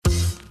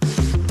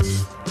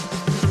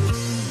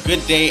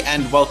Good day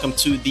and welcome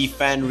to the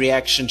Fan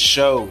Reaction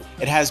Show.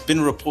 It has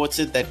been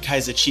reported that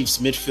Kaizer Chiefs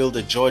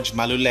midfielder George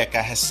Maluleka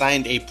has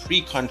signed a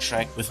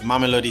pre-contract with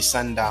Mamelodi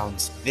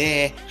Sundowns.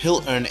 There,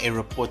 he'll earn a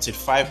reported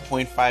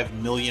 5.5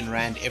 million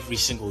rand every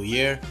single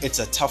year. It's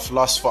a tough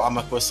loss for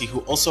Amakosi, who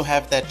also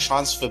have that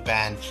transfer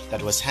ban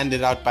that was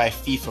handed out by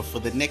FIFA for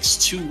the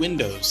next 2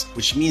 windows,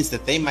 which means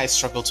that they might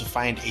struggle to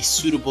find a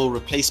suitable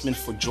replacement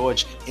for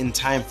George in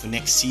time for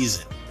next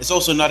season. It's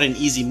also not an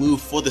easy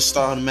move for the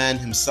star man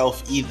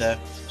himself either.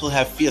 He'll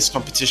have fierce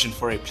competition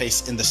for a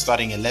place in the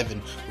starting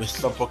 11, with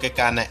Hlopho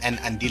Kekana and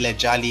Andile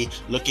Jali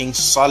looking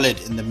solid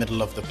in the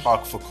middle of the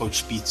park for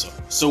Coach Pitso.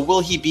 So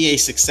will he be a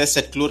success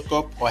at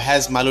Gloorkop, or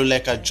has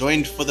Maluleka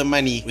joined for the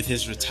money with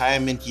his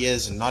retirement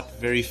years not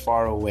very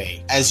far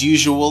away? As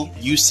usual,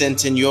 you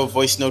sent in your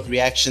voice note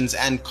reactions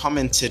and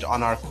commented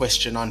on our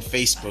question on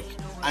Facebook.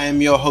 I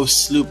am your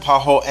host Slu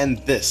Paho, and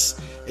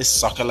this is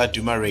Soccer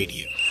Laduma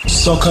Radio.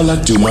 Soccer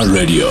Laduma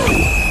Radio.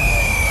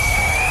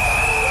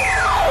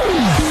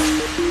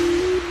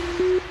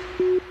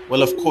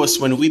 Well, of course,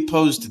 when we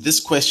posed this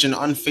question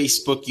on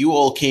Facebook, you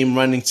all came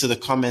running to the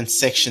comments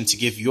section to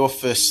give your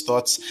first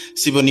thoughts.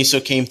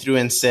 Siboniso came through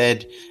and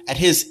said, at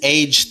his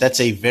age, that's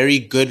a very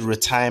good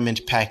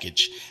retirement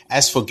package.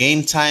 As for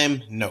game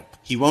time, nope.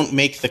 He won't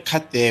make the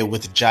cut there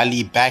with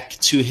Jali back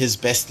to his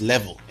best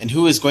level. And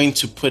who is going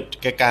to put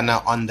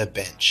Kekana on the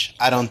bench?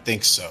 I don't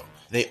think so.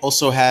 They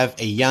also have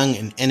a young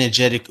and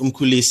energetic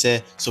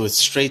Umkulise, so it's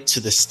straight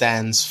to the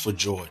stands for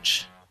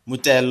George.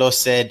 Mutelo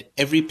said,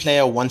 every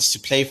player wants to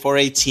play for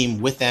a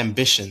team with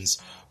ambitions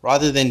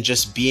rather than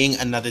just being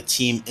another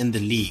team in the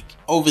league.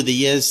 Over the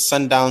years,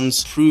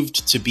 Sundowns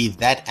proved to be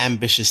that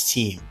ambitious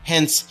team.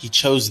 Hence, he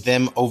chose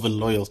them over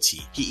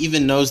loyalty. He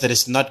even knows that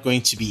it's not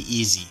going to be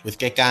easy with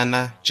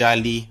Kekana,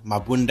 Jali,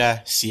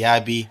 Mabunda,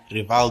 Siabi,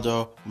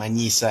 Rivaldo,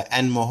 Manisa,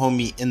 and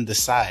Mohomi in the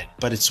side.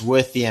 But it's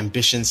worth the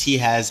ambitions he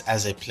has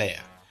as a player.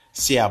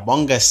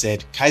 Siabonga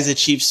said, Kaizer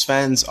Chiefs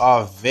fans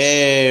are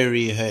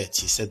very hurt.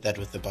 He said that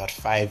with about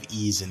 5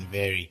 E's in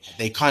very.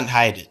 They can't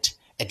hide it.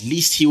 At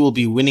least he will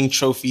be winning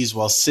trophies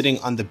while sitting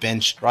on the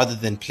bench rather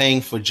than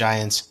playing for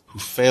giants who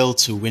fail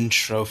to win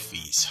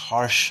trophies.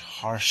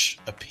 Harsh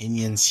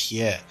opinions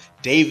here.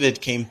 David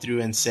came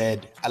through and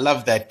said, I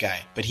love that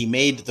guy, but he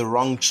made the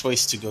wrong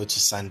choice to go to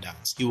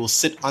Sundowns. He will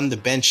sit on the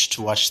bench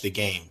to watch the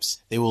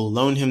games. They will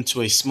loan him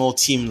to a small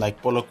team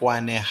like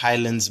Polokwane,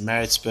 Highlands,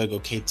 Maritzburg, or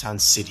Cape Town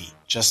City.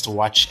 Just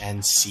watch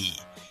and see.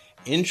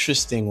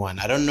 Interesting one.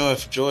 I don't know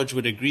if George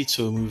would agree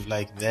to a move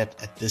like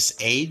that at this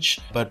age,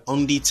 but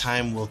only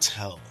time will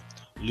tell.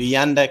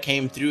 Luyanda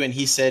came through and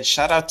he said,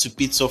 shout out to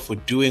Pitso for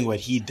doing what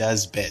he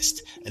does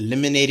best,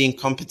 eliminating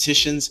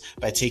competitions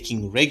by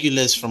taking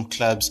regulars from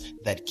clubs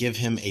that give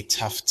him a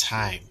tough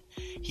time.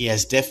 He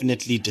has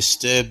definitely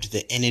disturbed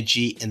the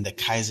energy in the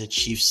Kaizer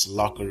Chiefs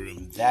locker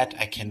room. That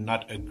I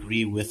cannot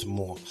agree with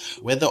more.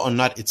 Whether or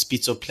not it's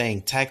Pitso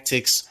playing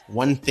tactics,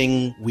 one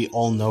thing we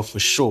all know for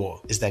sure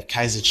is that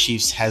Kaizer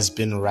Chiefs has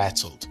been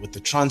rattled. With the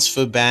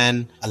transfer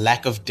ban, a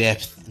lack of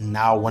depth, and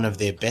now one of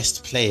their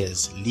best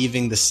players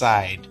leaving the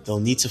side, they'll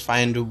need to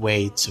find a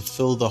way to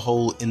fill the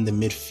hole in the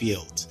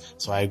midfield.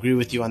 So I agree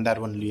with you on that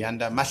one,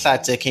 Luyanda.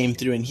 Mahlate came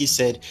through and he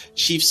said,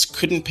 Chiefs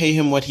couldn't pay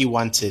him what he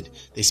wanted.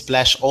 They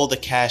splash all the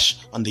cash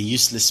on the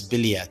useless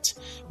Billiat.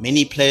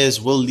 Many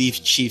players will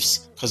leave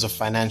Chiefs because of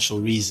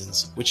financial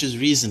reasons, which is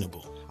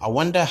reasonable. I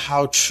wonder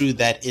how true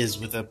that is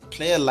with a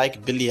player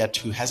like Billiat,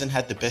 who hasn't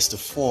had the best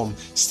of form,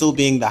 still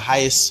being the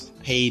highest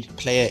paid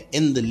player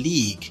in the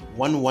league.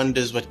 One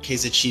wonders what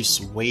Kaizer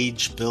Chiefs'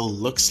 wage bill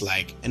looks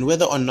like and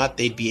whether or not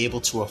they'd be able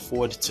to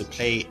afford to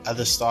play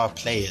other star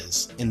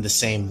players in the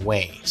same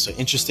way. So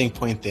interesting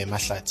point there,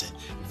 Mahlate.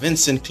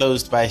 Vincent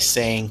closed by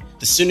saying,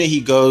 the sooner he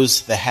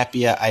goes, the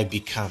happier I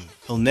become.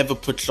 He'll never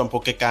put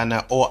Hlopho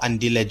Kekana or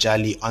Andile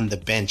Jali on the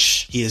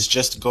bench. He is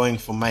just going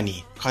for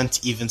money.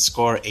 Can't even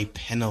score a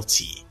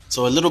penalty.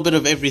 So a little bit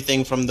of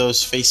everything from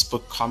those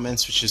Facebook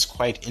comments, which is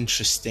quite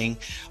interesting.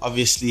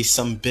 Obviously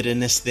some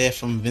bitterness there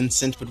from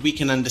Vincent, but we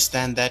can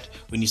understand that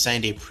when you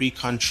signed a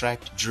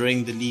pre-contract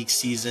during the league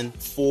season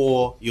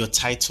for your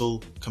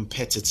title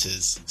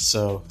competitors.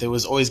 So there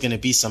was always going to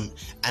be some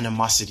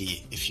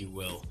animosity, if you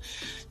will.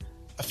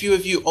 A few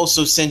of you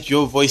also sent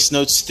your voice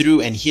notes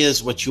through, and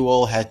here's what you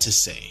all had to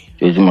say.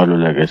 George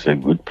Maluleka is a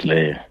good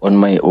player. On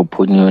my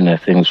opinion, I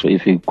think so.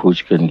 If a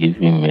coach can give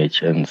him a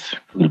chance,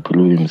 he will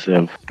prove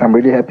himself. I'm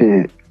really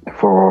happy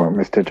for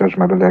Mr. George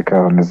Maluleka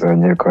on his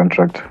new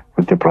contract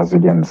with the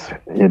Brazilians.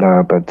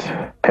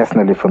 But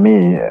personally for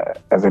me,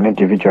 as an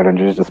individual, and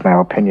this is just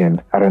my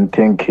opinion, I don't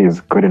think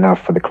he's good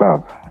enough for the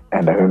club.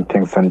 And I don't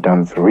think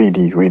Sundowns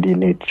really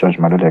need George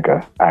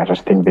Maluleka. I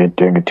just think they're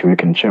doing it to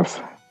weaken Chiefs.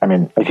 I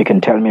mean, if you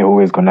can tell me who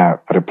is going to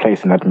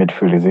replace in that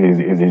midfield,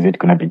 is it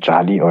going to be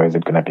Jali or is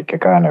it going to be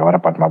Kekana? What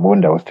about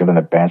Mabunda, who's still on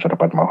the bench? What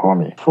about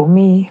Mohomi? For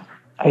me,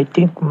 I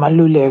think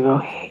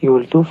Maluleka, he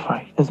will do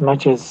fine. As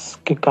much as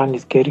Kekana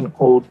is getting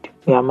old,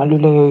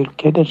 Maluleka will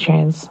get a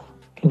chance,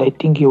 and I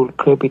think he will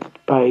grab it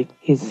by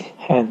his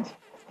hands.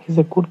 He's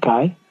a good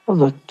guy.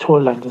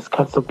 uzothola nje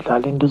isikhathi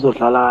sokudlala into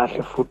uzodlala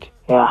kahle futhi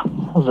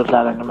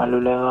uzodlala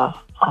nemaluleka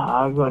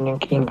akuyona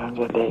inkinga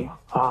nje leyo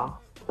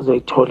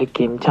uzoyithola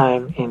i-game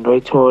time and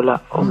wayithola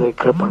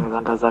uzoyigrabha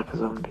ngezandla zakhe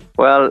zombili.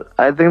 Well,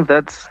 I think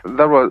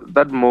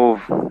that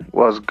move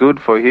was good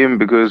for him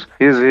because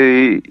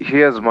he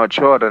has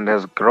matured and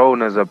has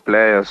grown as a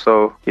player.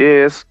 So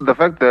yes, the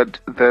fact that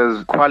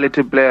there's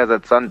quality players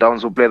at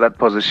Sundowns who play that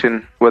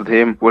position with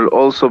him will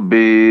also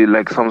be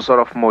like some sort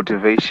of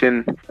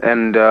motivation.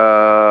 And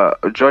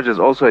George is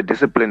also a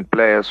disciplined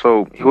player,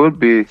 so he will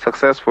be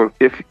successful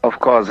if, of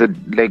course, he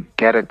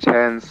get a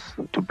chance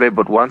to play.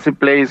 But once he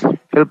plays,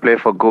 he'll play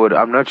for good.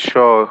 I'm not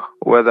sure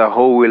whether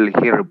who will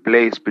he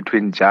replace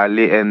between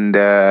Jali and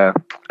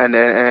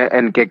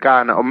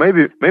Kekana, or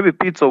maybe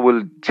Pizzo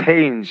will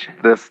change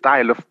the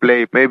style of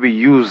play. Maybe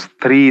use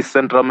 3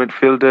 central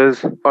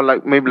midfielders,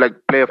 or maybe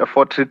play a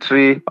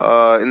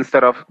 4-3-3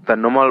 instead of the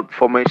normal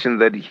formation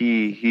that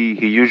he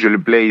usually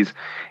plays.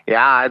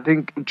 Yeah, I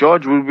think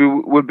George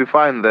will be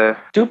fine there. I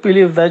do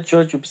believe that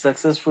George will be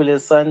successful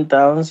at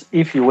Sundowns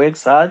if he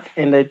works hard,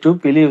 and I do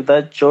believe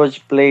that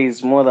George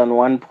plays more than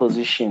one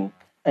position,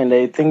 and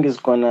I think it's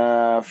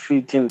gonna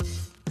fit in.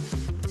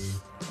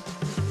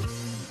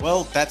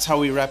 Well, that's how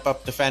we wrap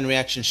up the Fan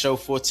Reaction Show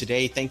for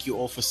today. Thank you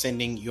all for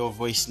sending your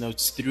voice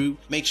notes through.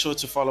 Make sure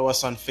to follow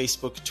us on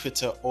Facebook,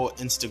 Twitter, or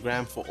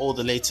Instagram for all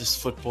the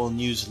latest football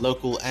news,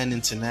 local and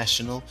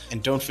international.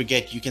 And don't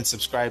forget, you can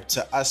subscribe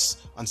to us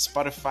on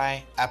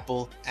Spotify,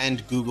 Apple,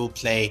 and Google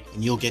Play,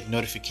 and you'll get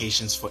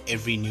notifications for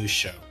every new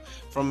show.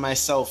 From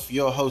myself,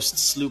 your host,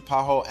 Slu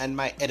Paho, and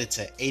my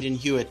editor, Aidan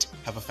Hewitt,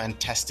 have a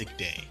fantastic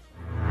day.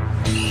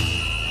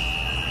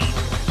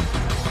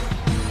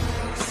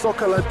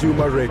 Soccer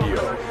Laduma Radio.